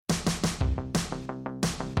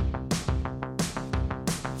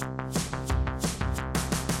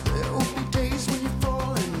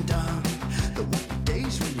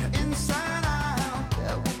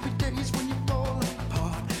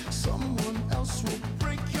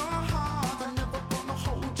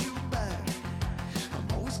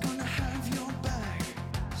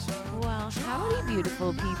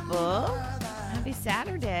beautiful people. Happy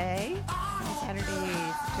Saturday. Happy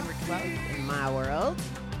Saturday, September 12th in my world.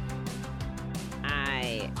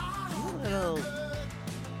 I'm a little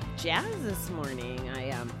jazzed this morning.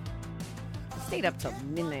 I stayed up till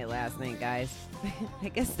midnight last night, guys. I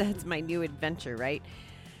guess that's my new adventure, right?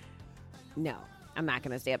 No, I'm not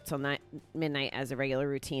going to stay up till midnight as a regular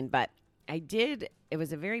routine, but I did. It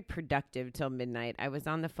was a very productive till midnight. I was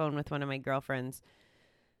on the phone with one of my girlfriends,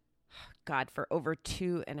 for over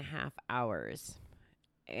 2.5 hours.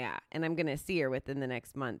 Yeah, and I'm going to see her within the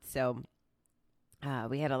next month. So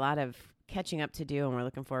we had a lot of catching up to do, and we're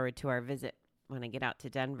looking forward to our visit when I get out to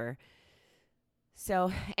Denver.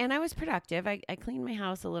 So, and I was productive. I cleaned my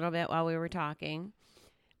house a little bit while we were talking.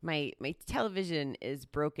 My television is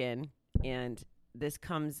broken, and this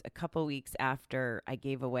comes a couple weeks after I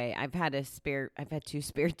gave away. I've had two spare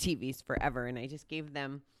TVs forever, and I just gave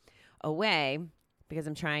them away because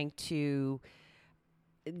I'm trying to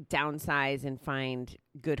downsize and find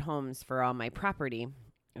good homes for all my property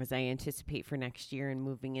as I anticipate for next year and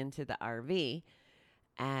moving into the RV.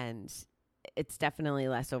 And it's definitely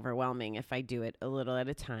less overwhelming if I do it a little at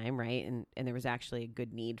a time, right? And there was actually a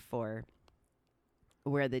good need for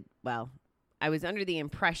I was under the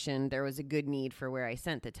impression there was a good need for where I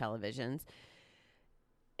sent the televisions.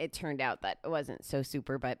 It turned out that it wasn't so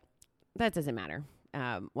super, but that doesn't matter.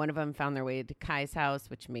 One of them found their way to Kai's house,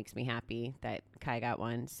 which makes me happy that Kai got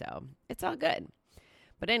one. So it's all good.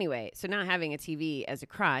 But anyway, so not having a TV as a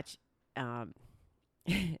crotch, and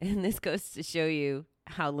this goes to show you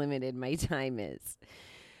how limited my time is.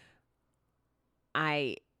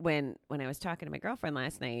 When I was talking to my girlfriend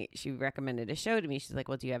last night, she recommended a show to me. She's like,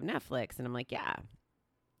 well, do you have Netflix? And I'm like, yeah.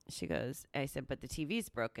 I said, but the TV's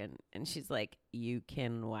broken. And she's like, you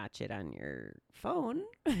can watch it on your phone.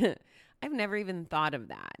 I've never even thought of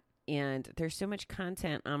that. And there's so much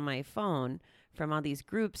content on my phone from all these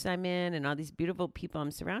groups I'm in and all these beautiful people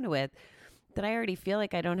I'm surrounded with that I already feel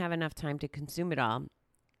like I don't have enough time to consume it all.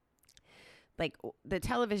 Like, the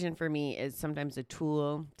television for me is sometimes a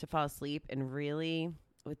tool to fall asleep, and really,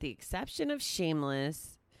 with the exception of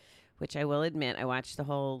Shameless, which I will admit, I watched the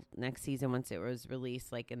whole next season once it was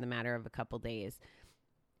released, like in the matter of a couple days.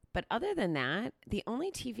 But other than that, the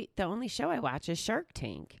only show I watch is Shark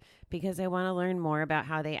Tank, because I want to learn more about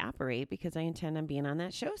how they operate, because I intend on being on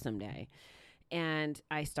that show someday. And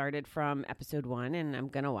I started from episode 1, and I'm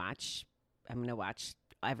going to watch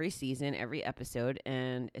every season, every episode.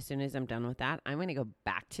 And as soon as I'm done with that, I'm going to go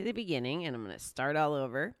back to the beginning, and I'm going to start all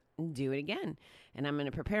over and do it again. And I'm going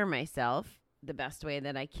to prepare myself the best way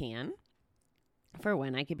that I can for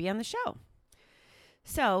when I could be on the show.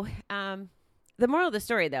 So, the moral of the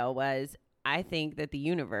story, though, was I think that the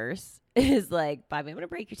universe is like, Bobby, I'm going to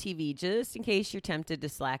break your TV just in case you're tempted to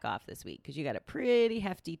slack off this week, because you got a pretty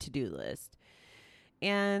hefty to-do list.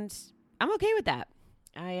 And I'm okay with that.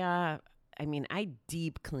 I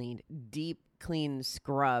deep cleaned,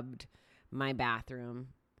 scrubbed my bathroom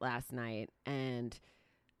last night, and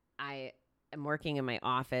I am working in my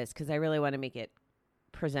office because I really want to make it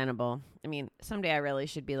presentable. I mean, someday I really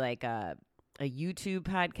should be like a YouTube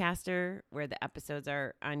podcaster where the episodes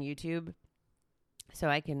are on YouTube, so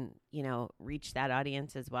I can, reach that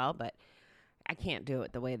audience as well. But I can't do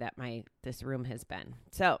it the way that this room has been.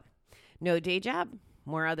 So no day job,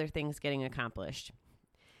 more other things getting accomplished.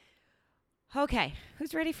 Okay,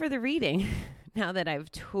 who's ready for the reading now that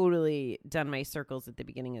I've totally done my circles at the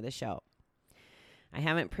beginning of the show? I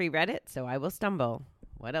haven't pre-read it, so I will stumble.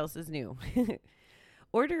 What else is new?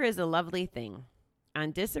 Order is a lovely thing.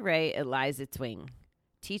 On disarray it lies its wing,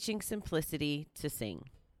 teaching simplicity to sing.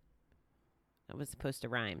 That was supposed to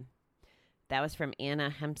rhyme. That was from Anna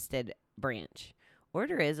Hempstead Branch.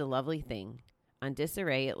 Order is a lovely thing. On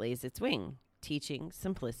disarray it lays its wing, teaching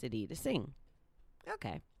simplicity to sing.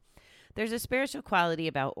 Okay. There's a spiritual quality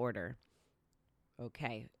about order.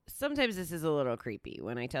 Okay. Sometimes this is a little creepy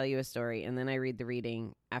when I tell you a story and then I read the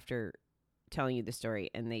reading after telling you the story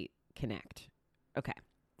and they connect. Okay.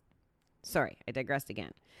 Sorry, I digressed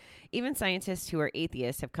again. Even scientists who are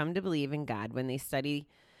atheists have come to believe in God when they study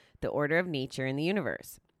the order of nature in the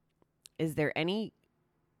universe. Is there any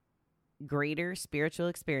greater spiritual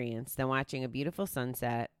experience than watching a beautiful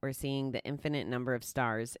sunset or seeing the infinite number of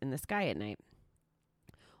stars in the sky at night?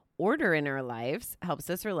 Order in our lives helps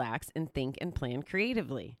us relax and think and plan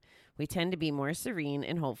creatively. We tend to be more serene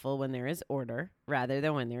and hopeful when there is order rather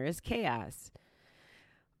than when there is chaos.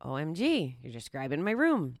 OMG, you're describing my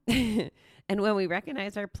room. And when we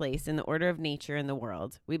recognize our place in the order of nature in the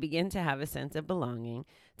world, we begin to have a sense of belonging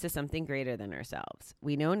to something greater than ourselves.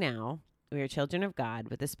 We know now we are children of God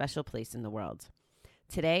with a special place in the world.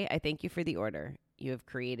 Today, I thank you for the order you have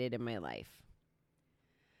created in my life.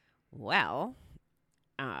 Well,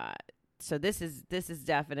 so this is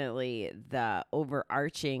definitely the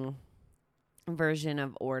overarching version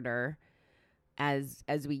of order as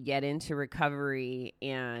we get into recovery,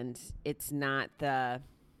 and it's not the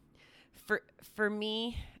for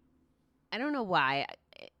me, I don't know why,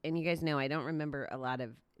 and you guys know I don't remember a lot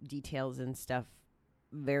of details and stuff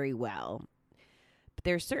very well, but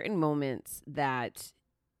there are certain moments that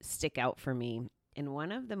stick out for me. And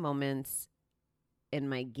one of the moments in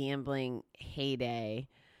my gambling heyday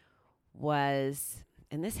was,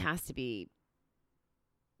 and this has to be,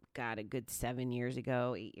 God, a good 7 years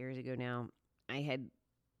ago, 8 years ago now, I had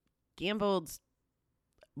gambled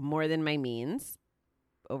more than my means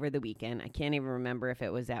over the weekend. I can't even remember if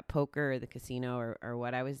it was at poker or the casino or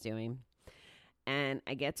what I was doing. And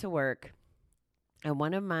I get to work, and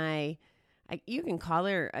one of my, you can call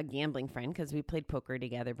her a gambling friend because we played poker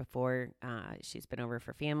together before. She's been over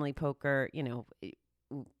for family poker. You know,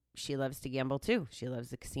 she loves to gamble too. She loves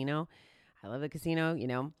the casino. I love the casino, you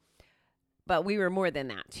know. But we were more than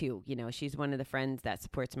that too. You know, she's one of the friends that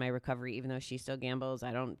supports my recovery, even though she still gambles.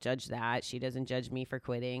 I don't judge that. She doesn't judge me for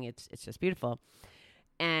quitting. It's just beautiful.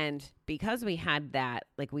 And because we had that,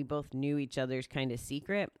 like we both knew each other's kind of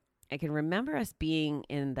secret, I can remember us being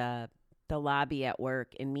in the lobby at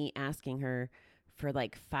work and me asking her for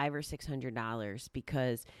like $500 or $600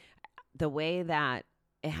 because the way that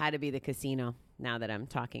it had to be the casino, now that I'm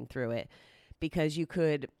talking through it, because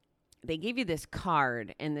they gave you this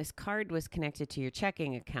card, and this card was connected to your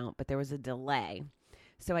checking account, but there was a delay.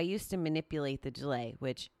 So I used to manipulate the delay,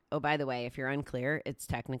 which, oh, by the way, if you're unclear, it's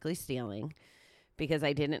technically stealing because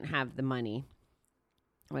I didn't have the money.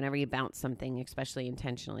 Whenever you bounce something, especially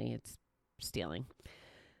intentionally, it's stealing.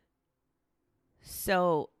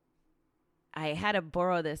 So I had to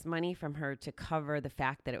borrow this money from her to cover the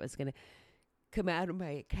fact that it was going to come out of my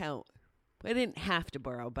account. I didn't have to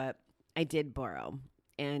borrow, but I did borrow.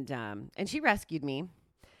 And she rescued me.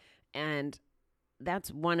 And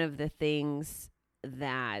that's one of the things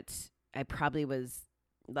that I probably was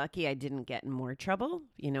lucky I didn't get in more trouble,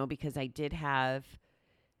 you know, because I did have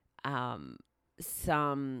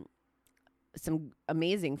some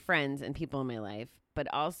amazing friends and people in my life, but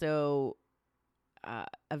also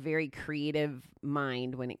a very creative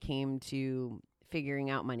mind when it came to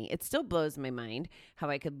figuring out money. It still blows my mind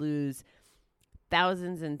how I could lose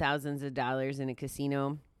thousands and thousands of dollars in a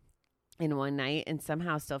casino in one night and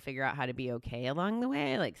somehow still figure out how to be okay along the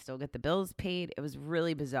way, like still get the bills paid. It was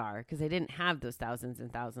really bizarre because I didn't have those thousands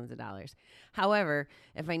and thousands of dollars. However,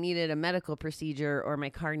 if I needed a medical procedure or my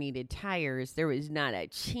car needed tires, there was not a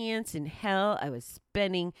chance in hell I was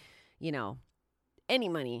spending, you know, any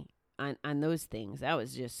money on those things. That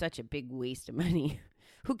was just such a big waste of money.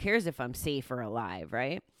 Who cares if I'm safe or alive,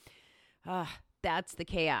 right? That's the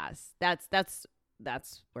chaos.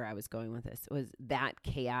 That's where I was going with this. It was that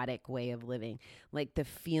chaotic way of living. Like the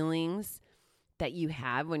feelings that you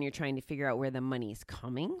have when you're trying to figure out where the money's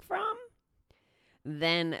coming from.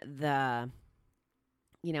 Then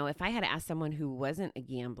if I had asked someone who wasn't a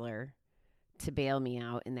gambler to bail me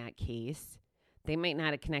out in that case, they might not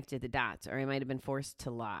have connected the dots, or I might have been forced to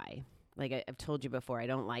lie. Like I've told you before, I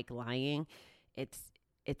don't like lying.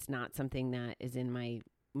 It's not something that is in my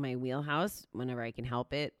wheelhouse whenever I can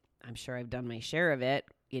help it. I'm sure I've done my share of it,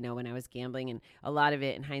 you know, when I was gambling, and a lot of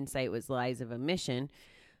it in hindsight was lies of omission.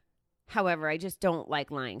 However, I just don't like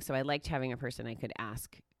lying. So I liked having a person I could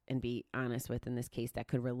ask and be honest with in this case that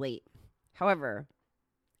could relate. However,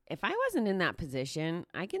 if I wasn't in that position,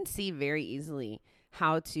 I can see very easily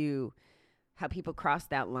how people cross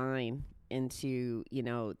that line into, you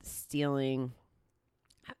know, stealing,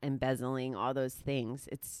 embezzling, all those things.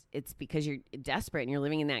 It's because you're desperate and you're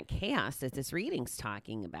living in that chaos that this reading's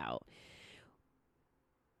talking about.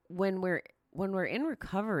 When we're in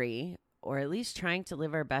recovery, or at least trying to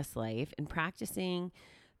live our best life and practicing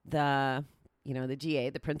the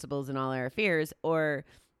GA, the principles in all our affairs, or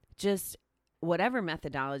just whatever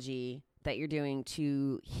methodology that you're doing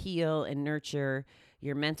to heal and nurture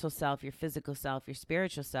your mental self, your physical self, your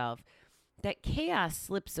spiritual self, that chaos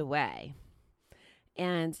slips away.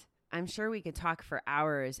 And I'm sure we could talk for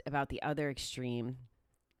hours about the other extreme.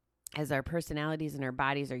 As our personalities and our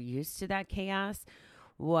bodies are used to that chaos,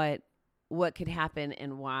 what could happen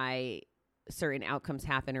and why certain outcomes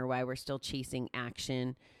happen, or why we're still chasing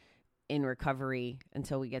action in recovery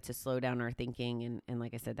until we get to slow down our thinking. And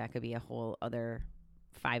like I said, that could be a whole other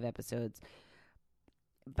 5 episodes.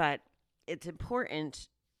 But it's important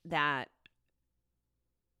that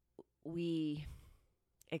we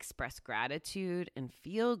express gratitude and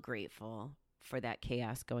feel grateful for that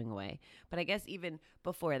chaos going away. But I guess even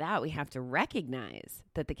before that, we have to recognize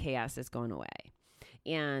that the chaos is going away.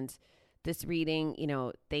 And this reading,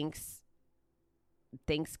 thanks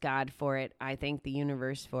God for it. I thank the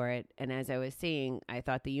universe for it. And as I was saying, I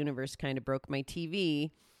thought the universe kind of broke my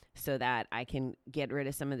TV so that I can get rid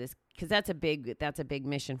of some of this, because that's a big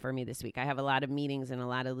mission for me this week. I have a lot of meetings and a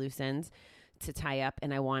lot of loose ends to tie up,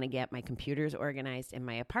 and I want to get my computers organized and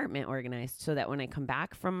my apartment organized so that when I come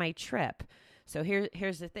back from my trip. So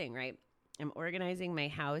here's the thing, right? I'm organizing my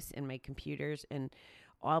house and my computers and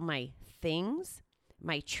all my things.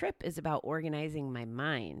 My trip is about organizing my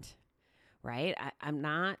mind, right?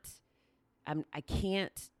 I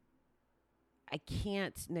can't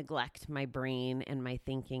neglect my brain and my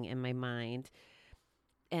thinking and my mind.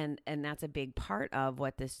 And that's a big part of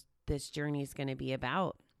what this journey is going to be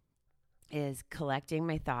about, is collecting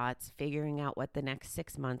my thoughts, figuring out what the next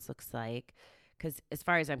 6 months looks like. Because as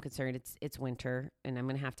far as I'm concerned, it's winter, and I'm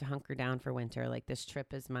going to have to hunker down for winter. Like, this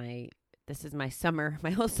trip is my summer. My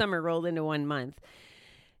whole summer rolled into 1 month.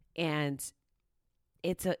 And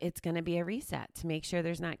it's going to be a reset to make sure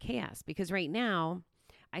there's not chaos. Because right now,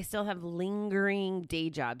 I still have lingering day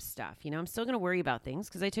job stuff. I'm still going to worry about things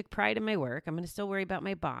because I took pride in my work. I'm going to still worry about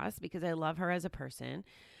my boss because I love her as a person.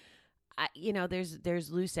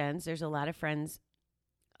 There's loose ends. There's a lot of friends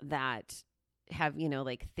that have,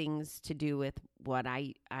 like things to do with what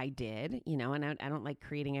I did, and I don't like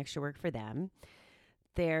creating extra work for them.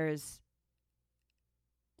 There's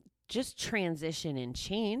just transition and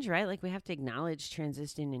change, right? Like, we have to acknowledge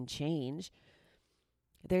transition and change.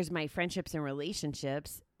 There's my friendships and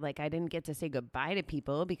relationships. Like, I didn't get to say goodbye to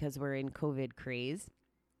people because we're in COVID craze.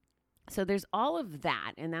 So there's all of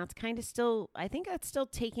that. And that's kind of still, I think that's still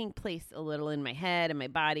taking place a little in my head and my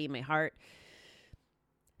body, my heart.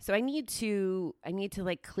 So I need to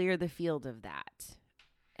like clear the field of that.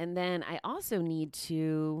 And then I also need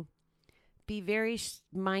to be very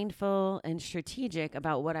mindful and strategic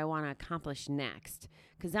about what I want to accomplish next,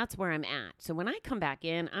 because that's where I'm at. So when I come back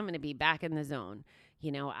in, I'm going to be back in the zone.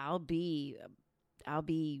 I'll be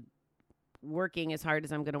working as hard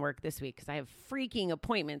as I'm going to work this week because I have freaking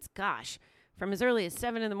appointments. Gosh, from as early as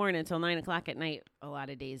 7 a.m. until 9 o'clock at night, a lot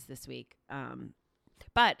of days this week.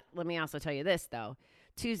 But let me also tell you this though.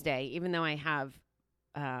 Tuesday, even though I have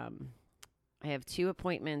 2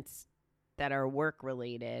 appointments that are work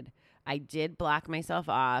related, I did block myself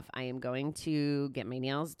off. I am going to get my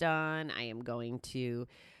nails done. I am going to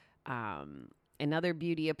another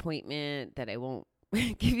beauty appointment that I won't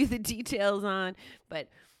give you the details on, but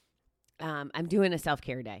I'm doing a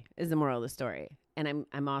self-care day is the moral of the story. And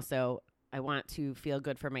I'm also, I want to feel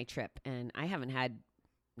good for my trip. And I haven't had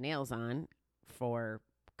nails on for,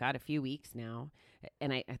 a few weeks now.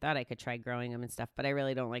 And I thought I could try growing them and stuff, but I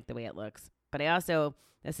really don't like the way it looks. But I also,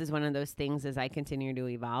 this is one of those things, as I continue to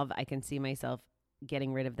evolve, I can see myself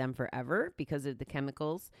getting rid of them forever because of the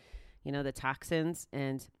chemicals, the toxins.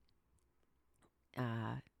 And,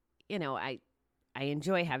 I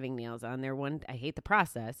enjoy having nails on. I hate the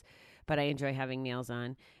process, but I enjoy having nails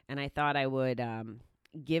on. And I thought I would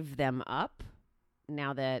give them up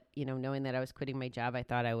now that, knowing that I was quitting my job. I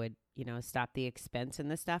thought I would, stop the expense and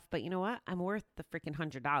the stuff. But you know what? I'm worth the freaking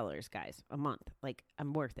 $100, guys, a month. Like,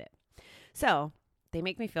 I'm worth it. So they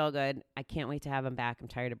make me feel good. I can't wait to have them back. I'm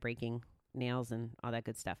tired of breaking nails and all that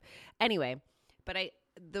good stuff. Anyway, but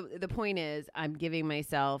the point is, I'm giving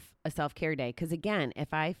myself a self-care day. Because again,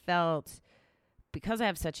 if I felt, because I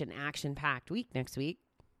have such an action-packed week next week,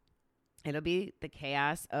 it'll be the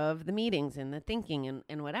chaos of the meetings and the thinking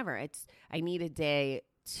and whatever. I need a day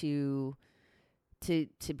to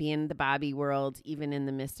be in the Bobby world, even in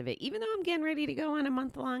the midst of it. Even though I'm getting ready to go on a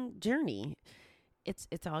month-long journey, it's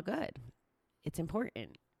all good. It's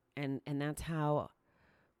important. And that's how,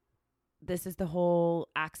 this is the whole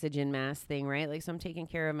oxygen mask thing, right? Like, so I'm taking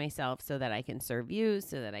care of myself so that I can serve you,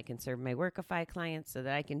 so that I can serve my Workify clients, so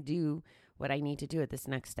that I can do what I need to do at this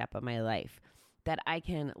next step of my life. That I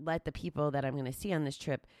can let the people that I'm going to see on this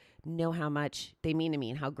trip know how much they mean to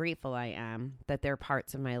me and how grateful I am that they're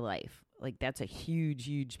parts of my life. Like, that's a huge,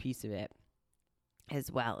 huge piece of it,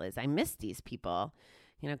 as well as I miss these people.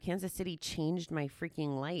 Kansas City changed my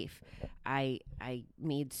freaking life. I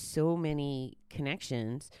made so many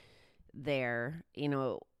connections there,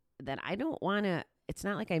 that I don't want to, it's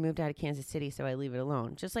not like I moved out of Kansas City, so I leave it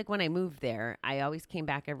alone. Just like when I moved there, I always came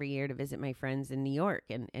back every year to visit my friends in New York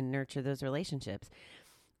and nurture those relationships.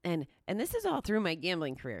 And this is all through my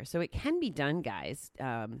gambling career. So it can be done, guys.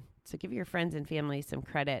 So give your friends and family some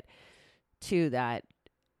credit too, that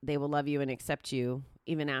they will love you and accept you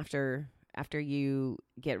even after you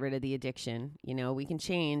get rid of the addiction. We can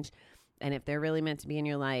change. And if they're really meant to be in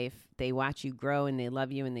your life, they watch you grow and they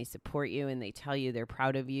love you and they support you and they tell you they're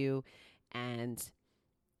proud of you. And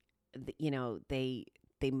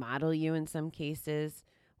they model you in some cases,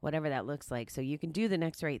 whatever that looks like. So you can do the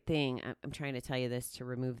next right thing. I'm trying to tell you this to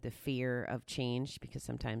remove the fear of change, because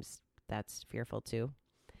sometimes that's fearful too.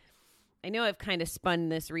 I know I've kind of spun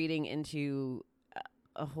this reading into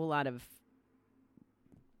a whole lot of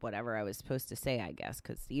whatever I was supposed to say, I guess,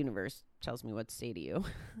 because the universe tells me what to say to you.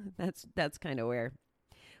 That's kind of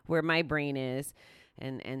where my brain is.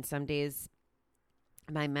 And some days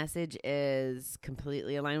my message is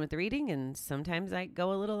completely aligned with the reading, and sometimes I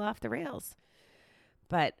go a little off the rails.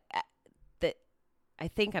 But I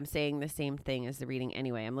think I'm saying the same thing as the reading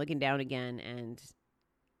anyway. I'm looking down again, and,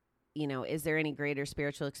 is there any greater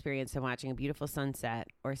spiritual experience than watching a beautiful sunset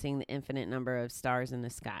or seeing the infinite number of stars in the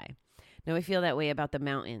sky? Now, I feel that way about the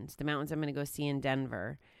mountains. The mountains I'm going to go see in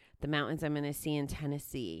Denver. The mountains I'm going to see in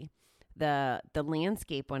Tennessee. The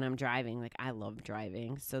landscape when I'm driving. Like, I love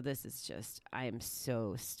driving. So this is just, I am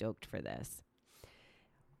so stoked for this.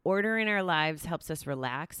 Order in our lives helps us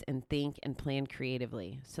relax and think and plan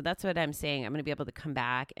creatively. So that's what I'm saying. I'm going to be able to come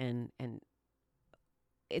back and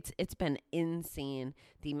it's been insane,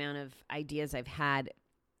 the amount of ideas I've had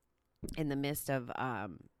in the midst of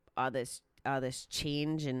all this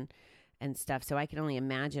change and stuff. So I can only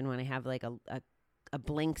imagine when I have like a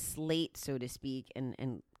blank slate, so to speak,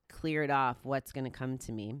 and clear it off, what's going to come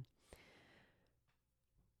to me.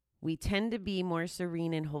 We tend to be more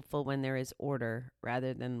serene and hopeful when there is order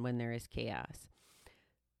rather than when there is chaos.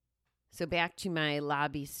 So back to my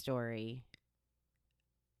lobby story.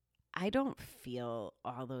 I don't feel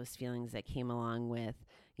all those feelings that came along with,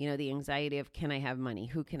 the anxiety of, can I have money?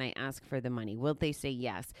 Who can I ask for the money? Will they say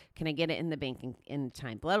yes? Can I get it in the bank in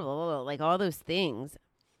time? Blah, blah, blah, blah, like all those things.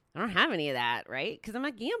 I don't have any of that, right? Because I'm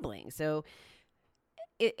not gambling. So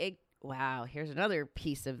wow, here's another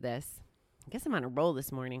piece of this. I guess I'm on a roll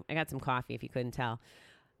this morning. I got some coffee, if you couldn't tell.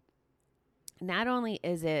 Not only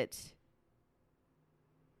is it,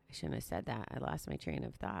 I shouldn't have said that. I lost my train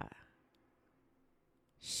of thought.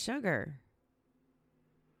 Sugar.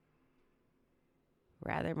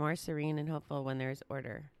 Rather more serene and hopeful when there's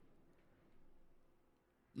order.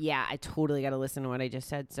 Yeah, I totally got to listen to what I just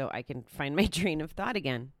said so I can find my train of thought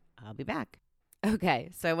again. I'll be back.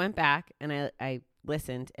 Okay, so I went back and I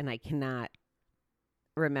listened, and I cannot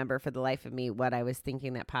remember for the life of me what I was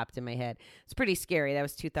thinking that popped in my head. It's pretty scary. That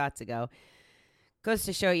was 2 thoughts ago. Goes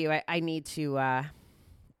to show you I need to I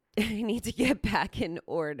need to get back in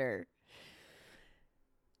order.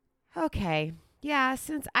 Okay. Yeah,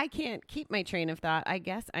 since I can't keep my train of thought, I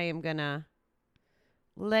guess I am going to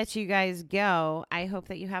let you guys go. I hope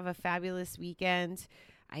that you have a fabulous weekend.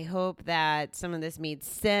 I hope that some of this made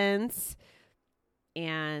sense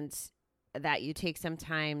and that you take some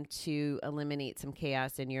time to eliminate some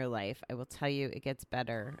chaos in your life. I will tell you, it gets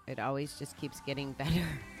better. It always just keeps getting better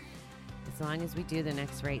as long as we do the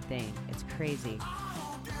next right thing. It's crazy.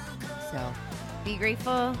 So be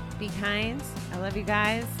grateful, be kind. I love you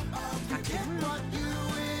guys. Talk to you tomorrow.